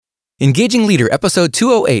Engaging Leader, Episode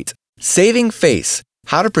 208, Saving Face,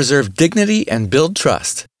 How to Preserve Dignity and Build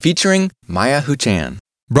Trust, featuring Maya Huchan.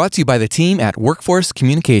 Brought to you by the team at Workforce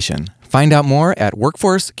Communication. Find out more at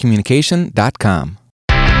workforcecommunication.com.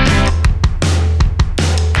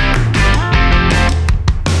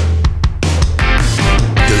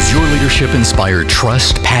 Does your leadership inspire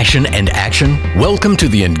trust, passion, and action? Welcome to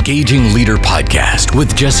the Engaging Leader Podcast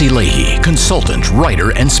with Jesse Leahy, consultant,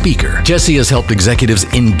 writer, and speaker. Jesse has helped executives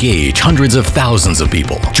engage hundreds of thousands of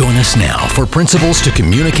people. Join us now for principles to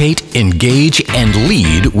communicate, engage, and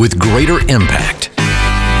lead with greater impact.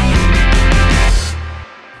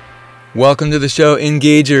 Welcome to the show,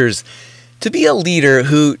 Engagers. To be a leader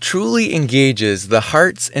who truly engages the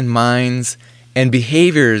hearts and minds and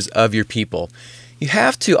behaviors of your people, you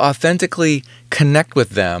have to authentically connect with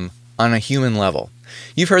them on a human level.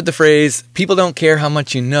 You've heard the phrase, people don't care how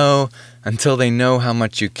much you know until they know how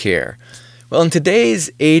much you care. Well, in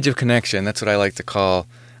today's age of connection, that's what I like to call,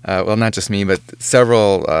 not just me, but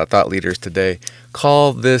several thought leaders today,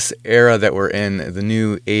 call this era that we're in the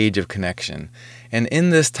new age of connection. And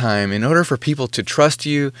in this time, in order for people to trust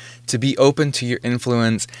you, to be open to your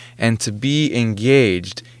influence, and to be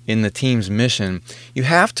engaged in the team's mission, you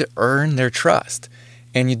have to earn their trust.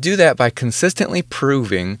 And you do that by consistently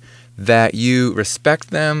proving that you respect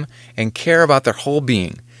them and care about their whole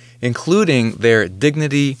being, including their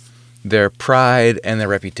dignity, their pride, and their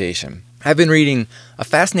reputation. I've been reading a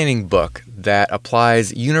fascinating book that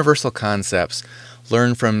applies universal concepts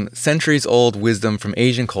learned from centuries-old wisdom from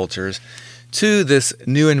Asian cultures to this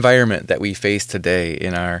new environment that we face today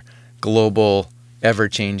in our global,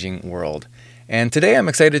 ever-changing world. And today I'm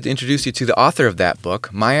excited to introduce you to the author of that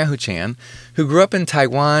book, Maya Huchan, who grew up in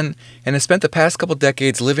Taiwan and has spent the past couple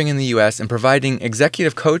decades living in the U.S. and providing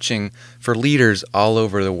executive coaching for leaders all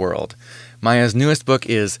over the world. Maya's newest book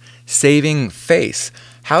is Saving Face,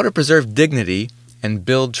 How to Preserve Dignity and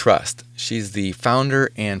Build Trust. She's the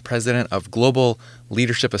founder and president of Global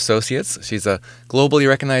Leadership Associates. She's a globally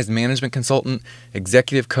recognized management consultant,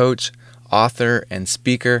 executive coach, author, and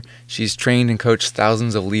speaker. She's trained and coached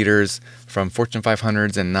thousands of leaders from Fortune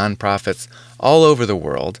 500s and nonprofits all over the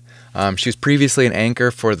world. She was previously an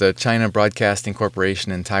anchor for the China Broadcasting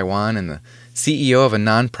Corporation in Taiwan and the CEO of a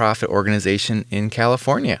nonprofit organization in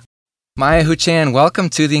California. Maya Huchan, welcome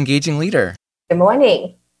to The Engaging Leader. Good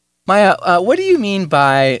morning. Maya, what do you mean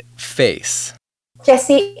by face?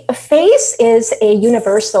 Jesse, face is a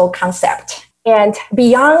universal concept and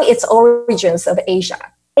beyond its origins of Asia.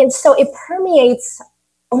 And so it permeates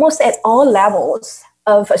almost at all levels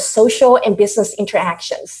of social and business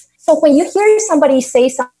interactions. So when you hear somebody say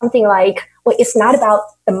something like, well, it's not about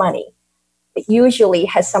the money, it usually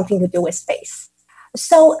has something to do with face.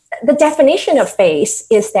 So the definition of face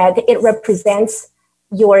is that it represents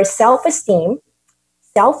your self-esteem,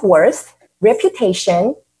 self-worth,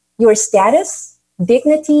 reputation, your status,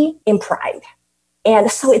 dignity, and pride. And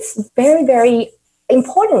so it's very, very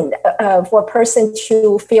important for a person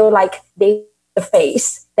to feel like they the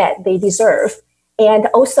face that they deserve, and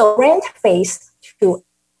also rent face to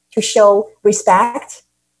show respect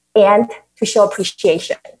and to show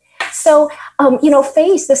appreciation. So,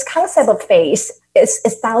 face, this concept of face is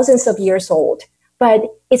thousands of years old, but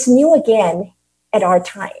it's new again at our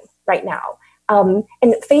time right now.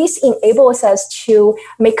 And face enables us to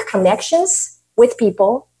make connections with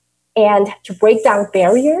people and to break down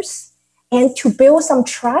barriers and to build some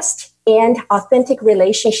trust and authentic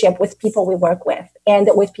relationship with people we work with and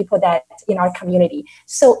with people that in our community.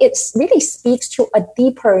 So it really speaks to a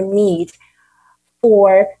deeper need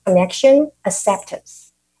for connection,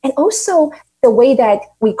 acceptance, and also the way that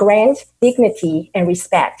we grant dignity and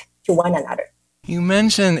respect to one another. You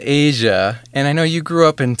mentioned Asia, and I know you grew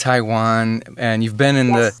up in Taiwan, and you've been in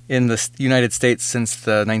Yes. the United States since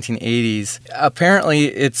the 1980s. Apparently,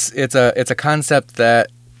 it's a concept that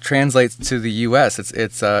translates to the U.S.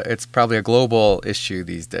 It's probably a global issue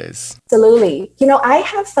these days. Absolutely. I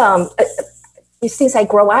have since I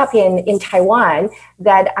grew up in Taiwan,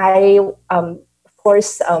 that I of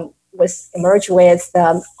course was emerged with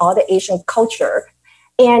all the Asian culture,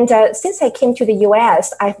 and since I came to the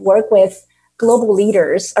U.S., I've worked with global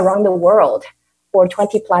leaders around the world for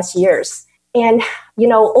 20 plus years. And,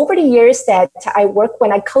 over the years that I work,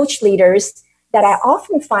 when I coach leaders, that I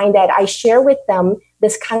often find that I share with them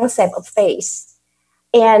this concept of face.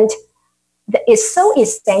 And it's so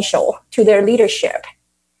essential to their leadership.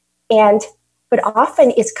 But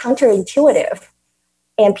often it's counterintuitive.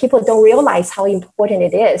 And people don't realize how important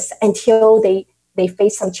it is until they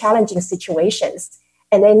face some challenging situations.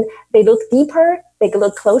 And then they look deeper, they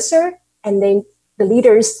look closer, and then the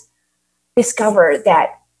leaders discover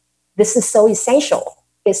that this is so essential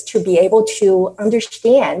is to be able to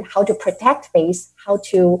understand how to protect face, how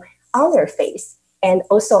to honor face, and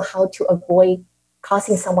also how to avoid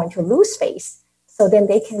causing someone to lose face. So then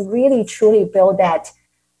they can really truly build that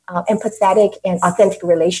empathetic and authentic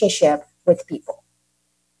relationship with people.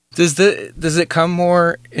 Does it come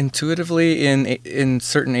more intuitively in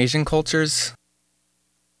certain Asian cultures?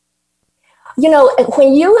 You know,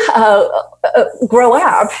 when you grow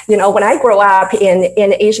up, you know, when I grow up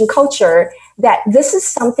in Asian culture, that this is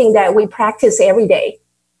something that we practice every day,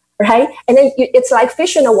 right? And then it's like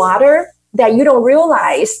fish in the water, that you don't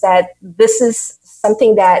realize that this is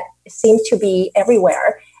something that seems to be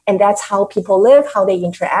everywhere. And that's how people live, how they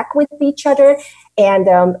interact with each other, and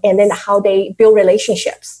then how they build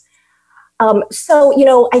relationships. So, you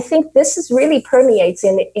know, I think this is really permeates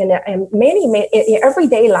in many in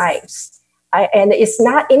everyday lives. And it's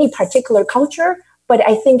not any particular culture, but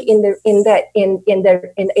I think in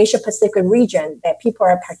the Asia Pacific region that people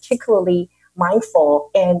are particularly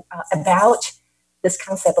mindful and about this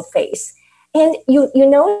concept of face. And you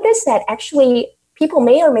notice that actually people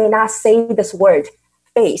may or may not say this word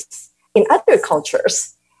face in other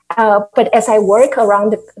cultures. But as I work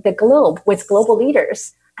around the globe with global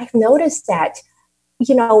leaders, I've noticed that,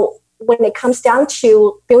 you know, when it comes down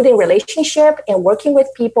to building relationship and working with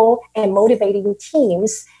people and motivating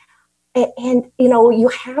teams, and you know, you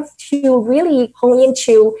have to really hone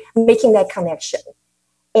into making that connection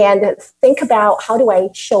and think about, how do I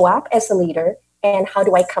show up as a leader, and how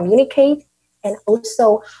do I communicate, and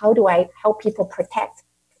also how do I help people protect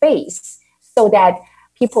face so that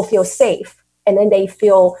people feel safe, and then they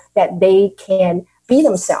feel that they can be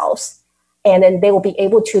themselves, and then they will be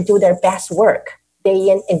able to do their best work day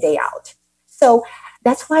in and day out. So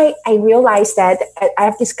that's why I realized that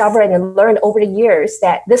I've discovered and learned over the years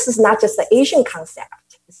that this is not just the Asian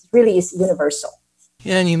concept. This really is universal.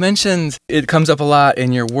 Yeah, and you mentioned it comes up a lot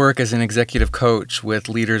in your work as an executive coach with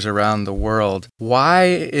leaders around the world. Why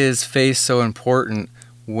is face so important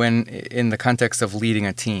when in the context of leading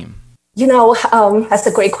a team? You know, that's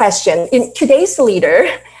a great question. In today's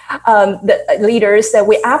the leaders that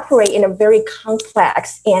we operate in a very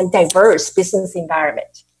complex and diverse business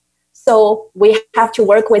environment. So we have to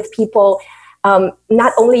work with people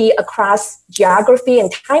not only across geography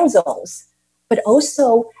and time zones, but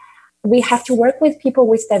also we have to work with people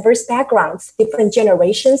with diverse backgrounds, different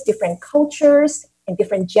generations, different cultures, and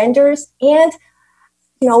different genders, and,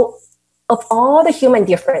 you know, of all the human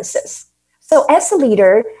differences. So as a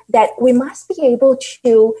leader, that we must be able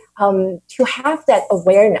to have that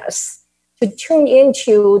awareness, to tune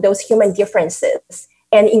into those human differences,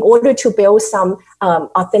 and in order to build some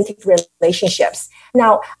authentic relationships.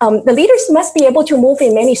 Now, the leaders must be able to move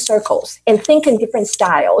in many circles and think in different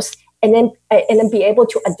styles, and then be able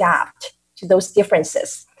to adapt to those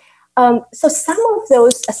differences. So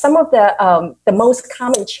some of the most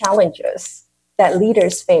common challenges that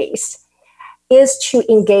leaders face is to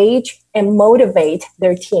engage and motivate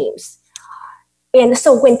their teams. And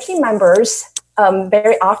so when team members,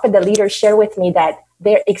 very often the leaders share with me that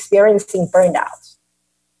they're experiencing burnout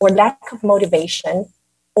or lack of motivation,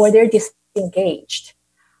 or they're disengaged,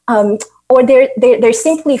 or they're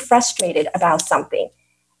simply frustrated about something.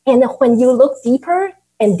 And when you look deeper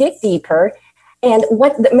and dig deeper, and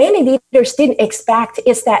what many leaders didn't expect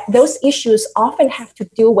is that those issues often have to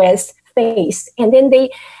do with face. And then they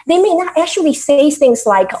may not actually say things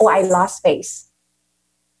like, oh, I lost face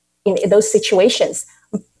in those situations.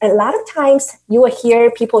 A lot of times you will hear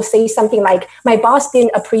people say something like, my boss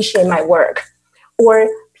didn't appreciate my work, or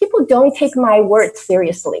people don't take my work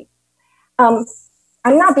seriously. I'm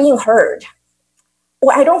not being heard,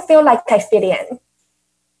 or I don't feel like I fit in.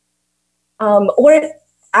 Or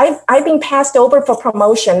I've been passed over for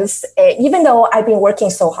promotions, even though I've been working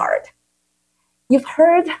so hard. You've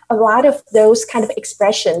heard a lot of those kind of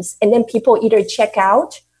expressions, and then people either check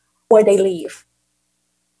out or they leave.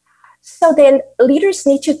 So then leaders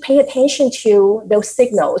need to pay attention to those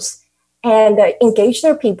signals and engage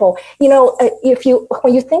their people. You know,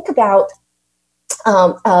 when you think about,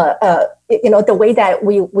 the way that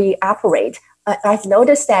we operate, I've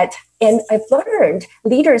noticed that, and I've learned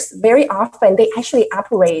leaders very often, they actually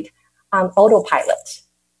operate on autopilot.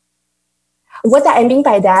 What I mean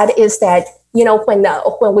by that is that, you know,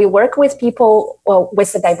 when we work with people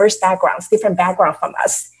with diverse backgrounds, different background from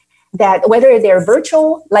us, that whether they're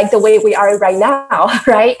virtual, like the way we are right now,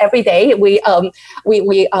 right? Every day we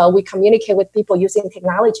communicate with people using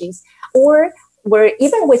technologies, or we're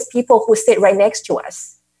even with people who sit right next to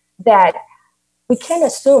us, that we can't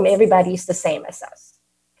assume everybody's the same as us,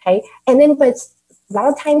 okay? And then, but a lot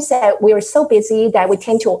of times that we're so busy that we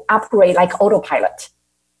tend to operate like autopilot.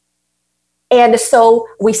 And so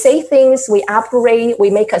we say things, we operate, we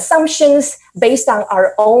make assumptions based on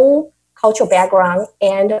our own cultural background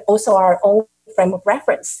and also our own frame of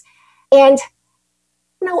reference. And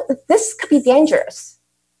this could be dangerous.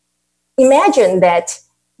 Imagine that,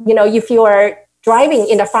 if you are driving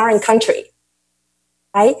in a foreign country,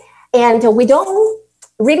 right? And we don't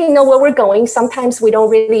really know where we're going. Sometimes we don't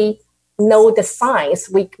really know the signs.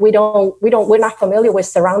 We're not familiar with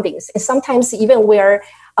surroundings. And sometimes even we're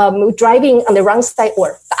driving on the wrong side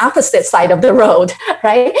or the opposite side of the road,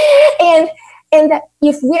 right? And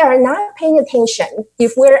if we are not paying attention,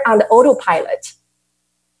 if we're on the autopilot,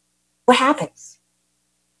 what happens?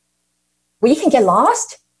 We can get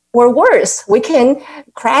lost, or worse, we can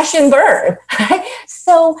crash and burn. Right?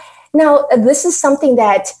 So now this is something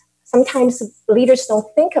that sometimes leaders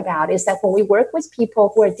don't think about, is that when we work with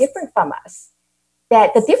people who are different from us,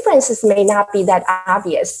 that the differences may not be that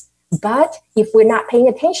obvious, but if we're not paying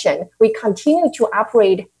attention, we continue to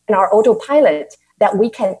operate in our autopilot, that we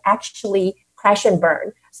can actually crash and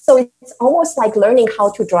burn. So it's almost like learning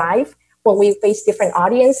how to drive when we face different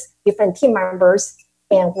audience, different team members,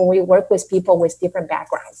 and when we work with people with different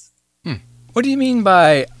backgrounds. What do you mean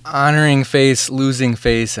by honoring face, losing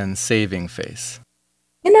face, and saving face?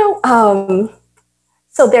 So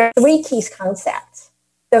there are three key concepts.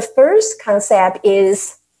 The first concept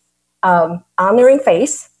is honoring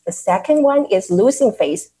face. The second one is losing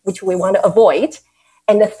face, which we want to avoid.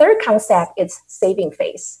 And the third concept is saving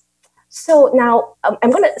face. So now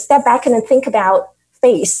I'm going to step back and think about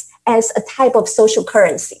face as a type of social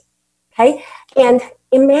currency. Okay. And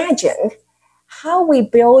imagine how we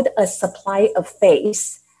build a supply of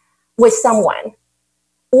face with someone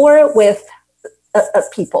or with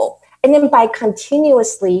people. And then by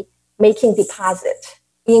continuously making deposit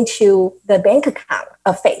into the bank account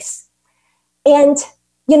of face. And,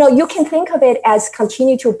 you can think of it as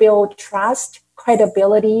continue to build trust,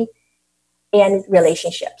 credibility, and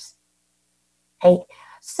relationships. Okay.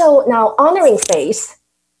 So now honoring face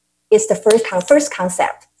is the first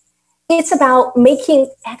concept. It's about making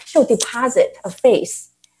actual deposit of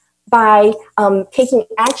face by taking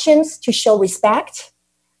actions to show respect,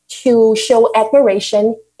 to show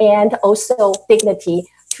admiration, and also dignity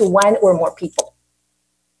to one or more people.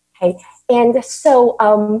 Okay, and so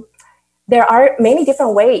there are many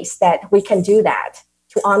different ways that we can do that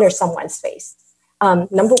to honor someone's face.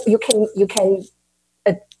 You can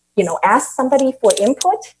ask somebody for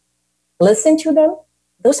input, listen to them.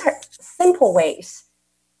 Those are simple ways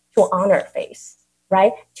to honor face,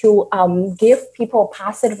 right? To give people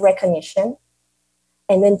positive recognition,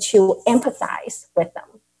 and then to empathize with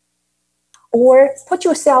them. Or put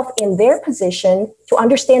yourself in their position to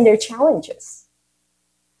understand their challenges.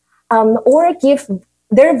 Or give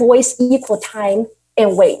their voice equal time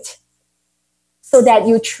and weight, so that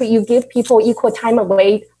you give people equal time and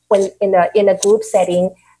weight when in a group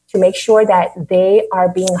setting, to make sure that they are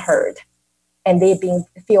being heard and they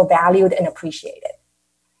feel valued and appreciated.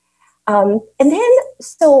 And then,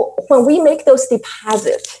 so when we make those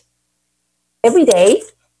deposits every day,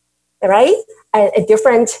 right, at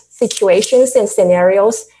different situations and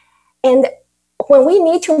scenarios, and when we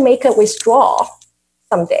need to make a withdrawal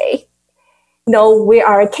someday, we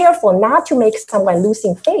are careful not to make someone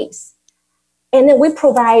losing face. And then we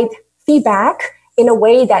provide feedback in a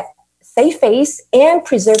way that save face and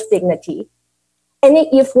preserve dignity. And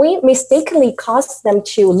if we mistakenly cause them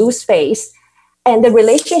to lose face, and the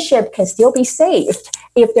relationship can still be saved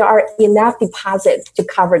if there are enough deposits to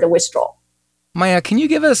cover the withdrawal. Maya, can you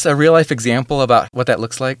give us a real-life example about what that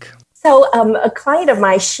looks like? So a client of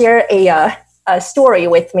mine shared a story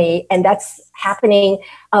with me, and that's happening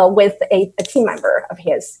with a team member of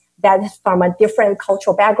his that is from a different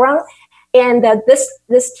cultural background. And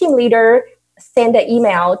this team leader sent an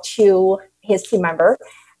email to his team member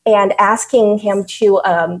and asking him to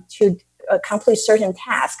accomplish certain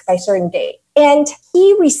tasks by certain day. And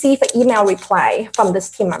he received an email reply from this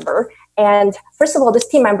team member. And first of all, this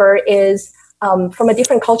team member is from a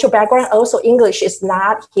different cultural background. Also, English is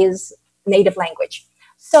not his native language.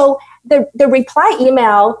 So the reply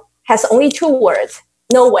email has only 2 words: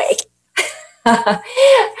 no way.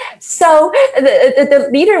 So the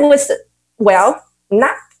leader was,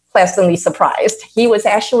 not pleasantly surprised. He was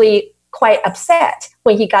actually quite upset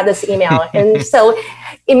when he got this email. And so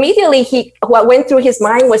immediately what went through his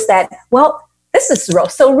mind was that, this is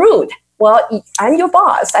so rude. Well, I'm your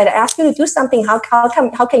boss. I'd ask you to do something. How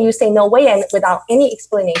can you say no way and without any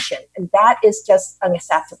explanation? And that is just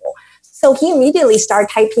unacceptable. So he immediately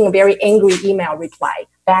started typing a very angry email reply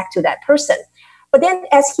back to that person. But then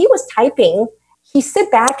as he was typing, he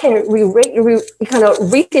sit back and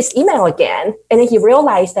read his email again. And then he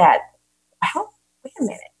realized that well, wait a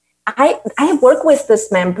minute. I have worked with this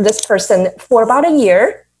person for about a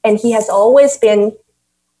year, and he has always been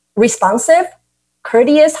responsive,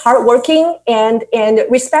 courteous, hardworking, and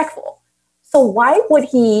respectful. So why would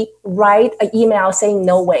he write an email saying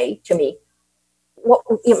no way to me? Well,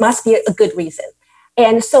 it must be a good reason.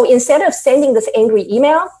 And so instead of sending this angry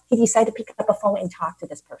email, he decided to pick up a phone and talk to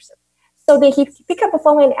this person. So then he picked up a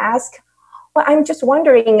phone and asked, well, I'm just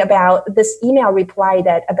wondering about this email reply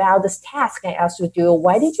about this task I asked you to do.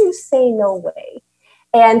 Why did you say no way?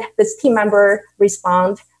 And this team member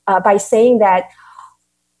responded by saying that,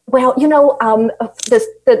 well,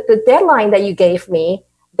 the deadline that you gave me,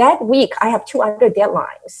 that week I have 2 other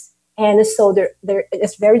deadlines. And so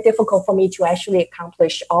it's very difficult for me to actually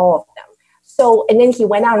accomplish all of them. So, and then he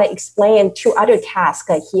went out and explained 2 other tasks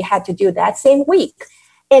that he had to do that same week.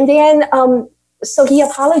 And then, so he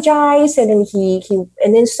apologized, and then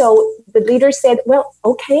so the leader said, well,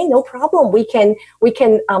 okay, no problem. We can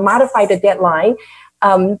modify the deadline.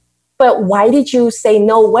 But why did you say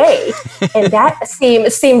no way? And that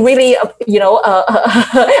seemed really,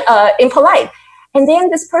 impolite. And then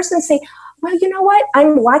this person said, well, you know what?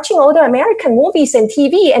 I'm watching all the American movies and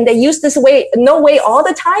TV, and they use this way, no way, all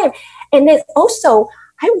the time. And then also,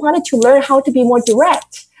 I wanted to learn how to be more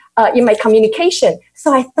direct in my communication.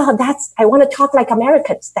 So I thought I want to talk like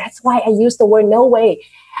Americans. That's why I used the word no way.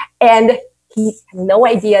 And he had no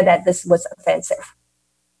idea that this was offensive.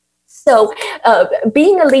 So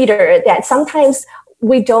being a leader, that sometimes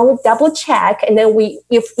we don't double check, and then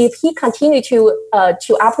if he continued to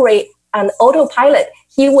operate on autopilot,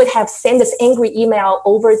 he would have sent this angry email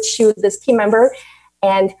over to this team member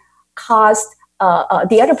and caused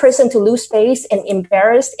the other person to lose face and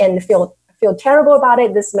embarrassed and feel terrible about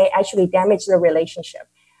it. This may actually damage the relationship.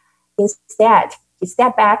 Instead, he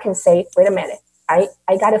stepped back and say, wait a minute, I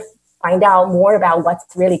got to find out more about what's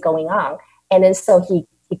really going on. And then so he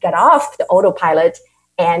got off the autopilot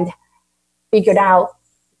and figured out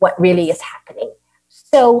what really is happening.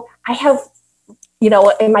 So I have,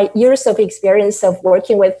 in my years of experience of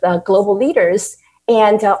working with global leaders,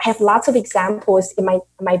 and I have lots of examples in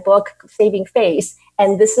my book, Saving Face.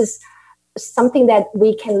 And this is something that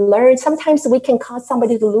we can learn. Sometimes we can cause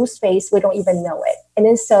somebody to lose face. We don't even know it. And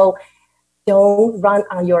then so don't run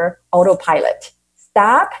on your autopilot.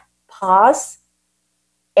 Stop, pause,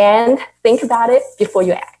 and think about it before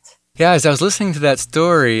you act. Yeah, as I was listening to that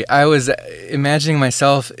story, I was imagining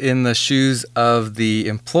myself in the shoes of the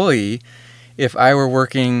employee. If I were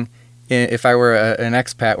an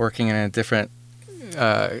expat working in a different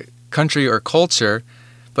country or culture,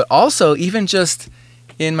 but also even just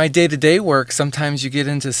in my day-to-day work, sometimes you get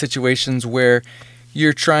into situations where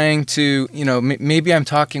you're trying to, maybe I'm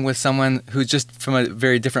talking with someone who's just from a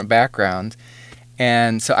very different background.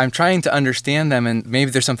 And so I'm trying to understand them, and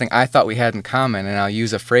maybe there's something I thought we had in common, and I'll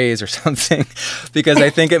use a phrase or something because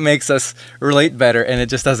I think it makes us relate better, and it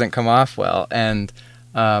just doesn't come off well. And,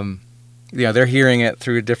 they're hearing it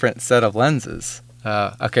through a different set of lenses.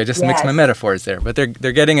 Just mix my metaphors there, but they're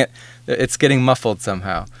getting it. It's getting muffled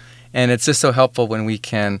somehow. And it's just so helpful when we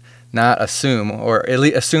can not assume, or at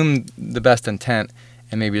least assume the best intent,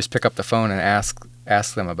 and maybe just pick up the phone and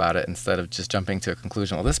ask them about it instead of just jumping to a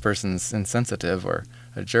conclusion, well, this person's insensitive or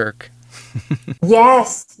a jerk.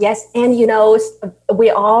 Yes. And, we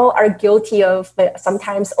all are guilty of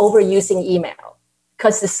sometimes overusing email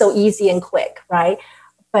because it's so easy and quick, right?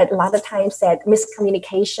 But a lot of times that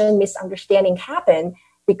miscommunication, misunderstanding happen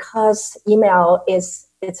because email it's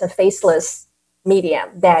a faceless medium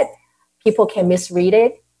that people can misread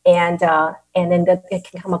it, and then that it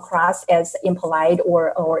can come across as impolite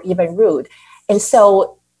or even rude. And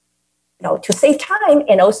so, to save time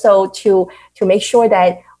and also to make sure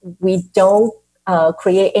that we don't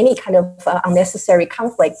create any kind of unnecessary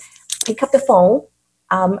conflict, pick up the phone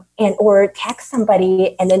or text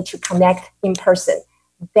somebody and then to connect in person.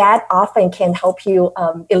 That often can help you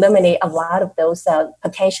eliminate a lot of those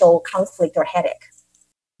potential conflict or headache.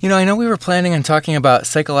 I know we were planning on talking about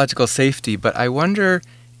psychological safety, but I wonder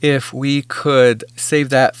if we could save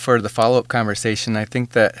that for the follow-up conversation. I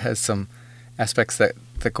think that has some aspects that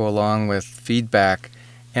go along with feedback.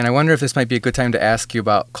 And I wonder if this might be a good time to ask you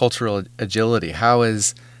about cultural agility. How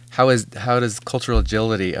does cultural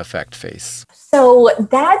agility affect FACE? So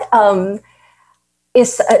that's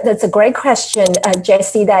a great question,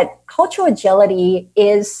 Jesse. That cultural agility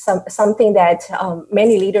is something that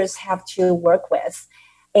many leaders have to work with.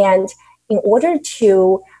 And in order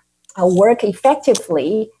to work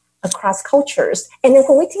effectively across cultures, and then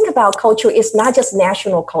when we think about culture, it's not just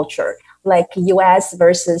national culture, like US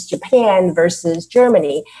versus Japan versus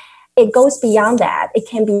Germany. It goes beyond that. It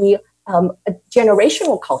can be a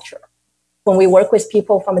generational culture. when we work with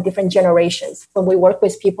people from different generations, when we work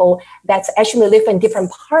with people that actually live in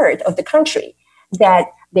different part of the country, that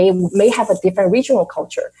they may have a different regional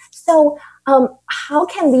culture. So how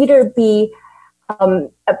can leader be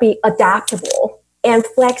adaptable and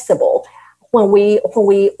flexible when we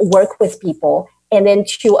work with people, and then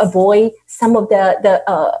to avoid some of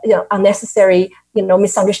the unnecessary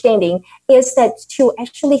misunderstanding, is that to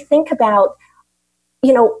actually think about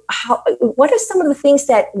what are some of the things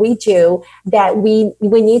that we do that we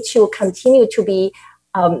need to continue to be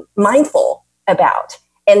mindful about,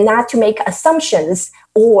 and not to make assumptions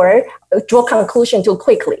or draw conclusion too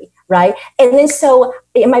quickly, right? And then so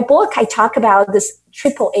in my book, I talk about this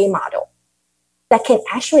AAA model that can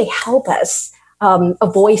actually help us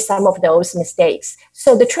avoid some of those mistakes.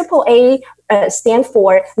 So the AAA stand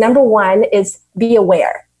for, number one is be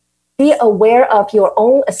aware. Be aware of your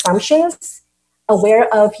own assumptions,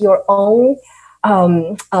 aware of your own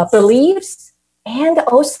beliefs, and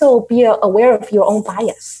also be aware of your own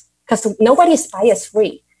bias, because nobody's bias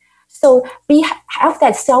free. So have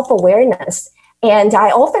that self-awareness. And I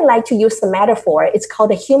often like to use the metaphor. It's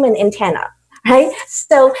called a human antenna, right?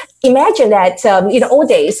 So imagine that in old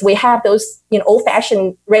days, we have those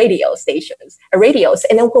old-fashioned radio stations, radios.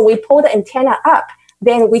 And then when we pull the antenna up,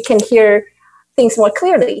 then we can hear things more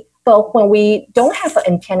clearly. But when we don't have an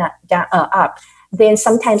antenna up, then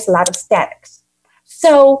sometimes a lot of statics.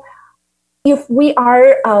 So if we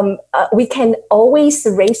are, we can always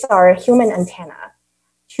raise our human antenna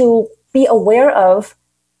to be aware of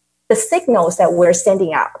the signals that we're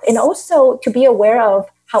sending out, and also to be aware of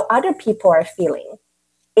how other people are feeling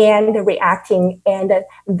and reacting, and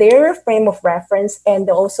their frame of reference, and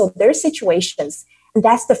also their situations. And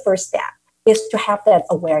that's the first step, is to have that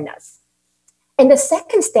awareness. And the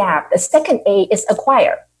second step, the second A, is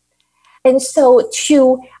acquire. And so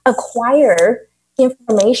to acquire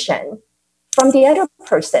information from the other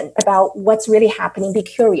person about what's really happening, be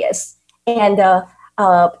curious, and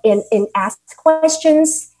ask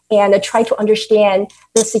questions, and try to understand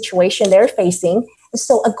the situation they're facing.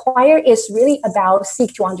 So acquire is really about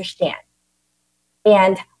seek to understand,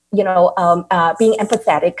 and being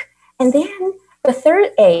empathetic. And then the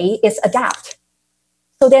third A is adapt.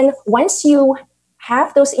 So then once you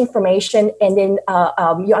have those information, and then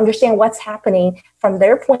you understand what's happening from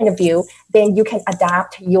their point of view, then you can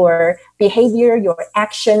adapt your behavior, your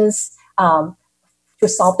actions to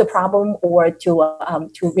solve the problem, or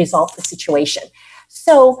to resolve the situation.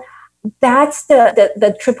 So that's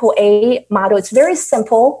the AAA model. It's very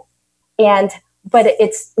simple, but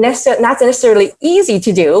it's not necessarily easy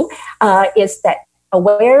to do. Is that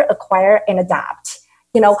aware, acquire, and adapt.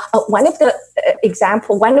 One of the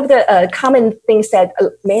common things that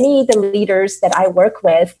many of the leaders that I work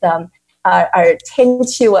with tend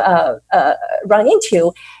to run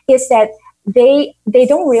into is that they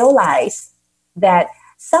don't realize that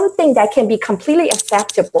something that can be completely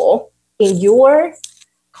acceptable in your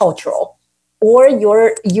cultural or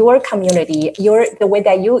your community, the way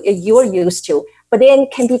that you're used to, but then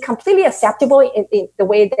can be completely acceptable in the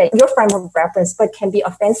way that your frame of reference, but can be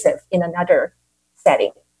offensive in another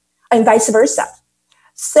setting, and vice versa.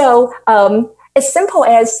 So as simple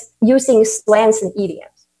as using slangs and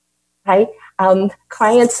idioms, right?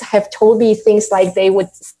 Clients have told me things like they would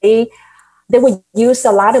use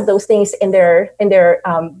a lot of those things in their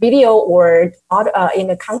video or in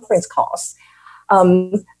the conference calls.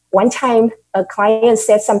 One time, a client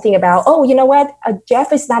said something about, "Oh, you know what?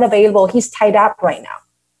 Jeff is not available. He's tied up right now."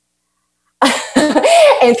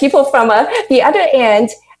 And people from the other end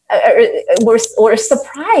were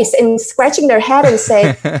surprised and scratching their head and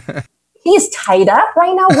saying, "He's tied up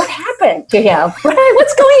right now? What happened to him? Right?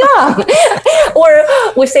 What's going on?" Or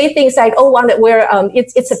we say things like, "Oh,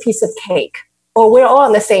 it's a piece of cake," or "We're all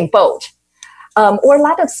on the same boat," or a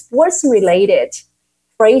lot of sports-related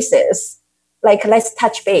phrases like "let's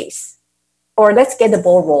touch base," or "let's get the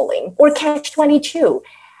ball rolling," or "catch-22."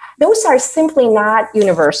 Those are simply not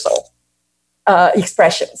universal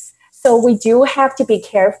expressions. So we do have to be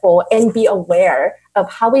careful and be aware of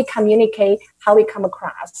how we communicate, how we come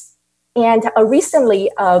across. And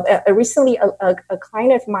recently, a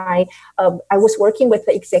client of mine, I was working with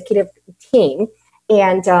the executive team,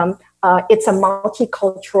 and it's a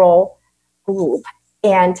multicultural group,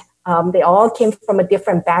 and they all came from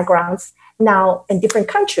different backgrounds now in different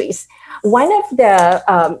countries. One of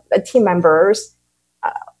the team members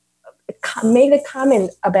made a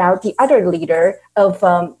comment about the other leader of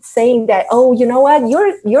saying that, "Oh, you know what?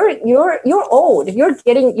 You're old.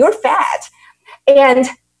 You're fat," and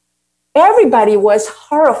everybody was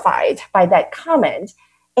horrified by that comment.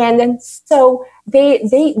 And then so they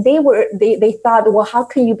thought, well, how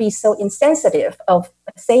can you be so insensitive of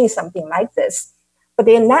saying something like this? But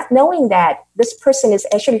they're not knowing that this person is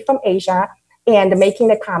actually from Asia and making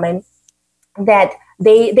the comment that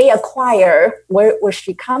they acquire where was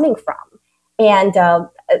she coming from. And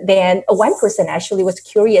then one person actually was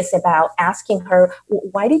curious about asking her,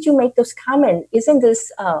 why did you make those comments? Isn't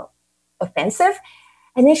this offensive?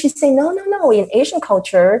 And then she said, no. In Asian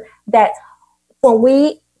culture, that when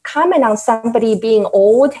we comment on somebody being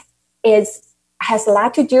old, has a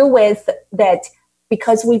lot to do with that,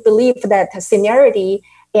 because we believe that seniority,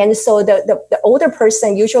 and so the older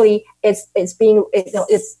person usually is being,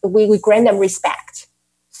 we grant them respect.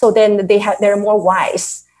 So then they're more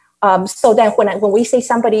wise. So then when we say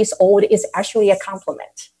somebody is old, it's actually a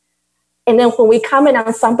compliment. And then when we comment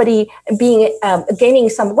on somebody being gaining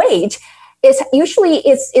some weight, it's usually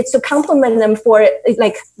it's to compliment them for,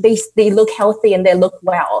 like, they look healthy and they look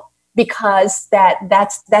well, because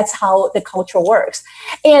that's how the culture works.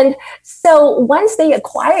 And so once they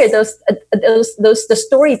acquire the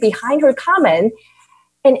story behind her comment,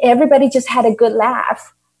 and everybody just had a good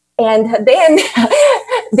laugh. And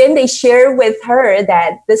then they share with her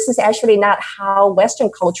that this is actually not how Western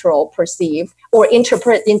cultural perceive or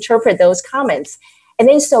interpret those comments. And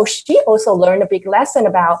then so she also learned a big lesson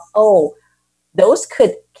about, those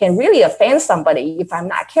can really offend somebody if I'm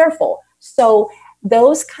not careful. So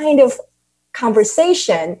those kind of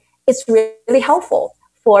conversation is really helpful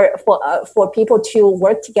for people to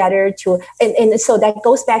work together and so that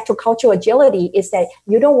goes back to cultural agility, is that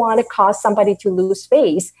you don't want to cause somebody to lose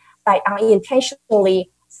face by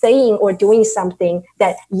unintentionally saying or doing something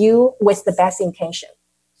that you with the best intention.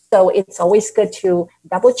 So it's always good to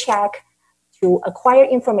double check, to acquire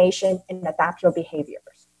information and adapt your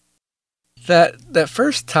behaviors. That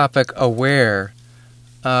first topic, aware,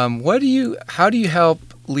 how do you help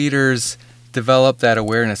leaders develop that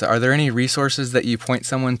awareness? Are there any resources that you point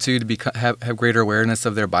someone to have greater awareness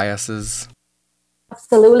of their biases?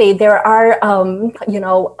 Absolutely. There are,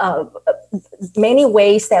 many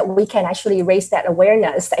ways that we can actually raise that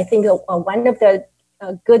awareness. I think one of the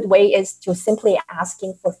good way is to simply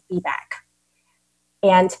asking for feedback,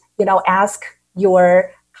 and, ask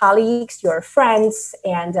your colleagues, your friends,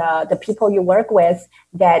 and the people you work with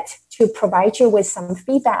that to provide you with some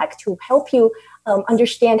feedback to help you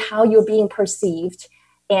understand how you're being perceived.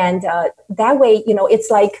 And that way, it's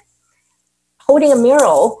like holding a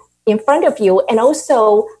mirror in front of you, and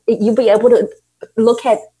also you'll be able to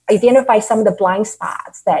identify some of the blind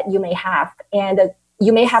spots that you may have. And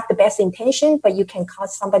you may have the best intention, but you can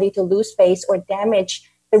cause somebody to lose face or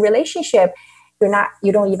damage the relationship.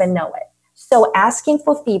 You don't even know it. So asking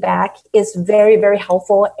for feedback is very, very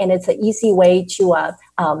helpful, and it's an easy way to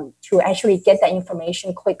actually get that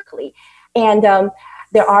information quickly. And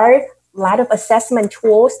there are a lot of assessment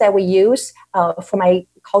tools that we use for my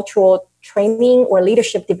cultural training or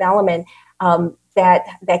leadership development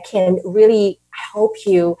that can really help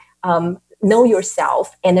you know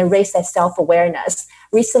yourself and then raise that self-awareness.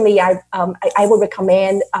 Recently, I would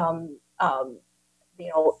recommend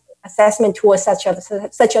assessment tools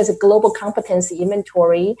such as a global competency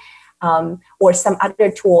inventory, or some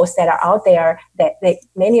other tools that are out there that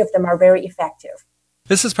many of them are very effective.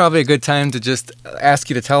 This is probably a good time to just ask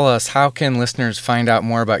you to tell us, how can listeners find out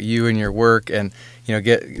more about you and your work, and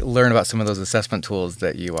learn about some of those assessment tools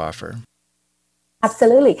that you offer?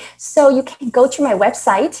 Absolutely. So you can go to my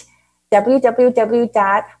website,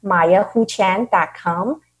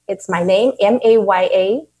 www.mayahuchan.com. It's my name,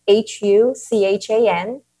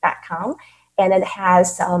 MAYAHUCHAN.com, and it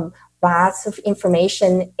has lots of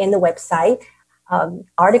information in the website,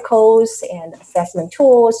 articles and assessment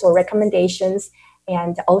tools or recommendations,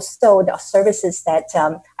 and also the services that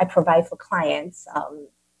I provide for clients,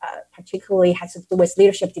 particularly has to do with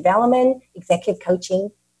leadership development, executive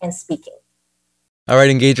coaching, and speaking. All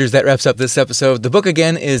right, Engagers, that wraps up this episode. The book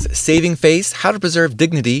again is Saving Face, How to Preserve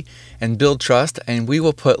Dignity and Build Trust, and we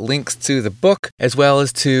will put links to the book as well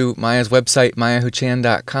as to Maya's website,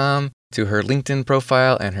 mayahuchan.com, to her LinkedIn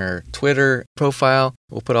profile and her Twitter profile.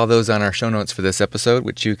 We'll put all those on our show notes for this episode,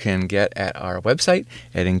 which you can get at our website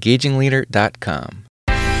at engagingleader.com.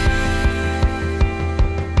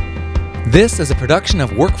 This is a production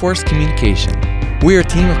of Workforce Communication. We are a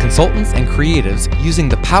team of consultants and creatives using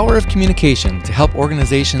the power of communication to help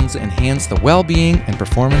organizations enhance the well-being and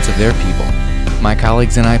performance of their people. My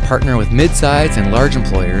colleagues and I partner with mid-size and large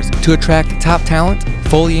employers to attract top talent,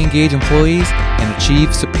 fully engage employees, and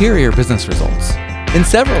achieve superior business results in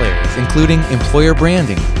several areas, including employer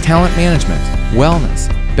branding, talent management, wellness,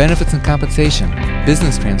 benefits and compensation,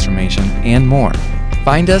 business transformation, and more.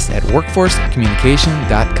 Find us at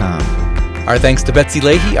workforcecommunication.com. Our thanks to Betsy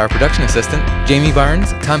Leahy, our production assistant, Jamie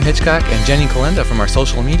Barnes, Tom Hitchcock, and Jenny Kalenda from our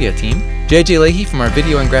social media team, JJ Leahy from our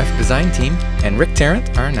video and graphic design team, and Rick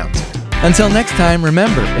Tarrant, our announcer. Until next time,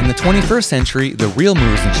 remember, in the 21st century, the real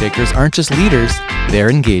movers and shakers aren't just leaders, they're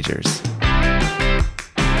engagers.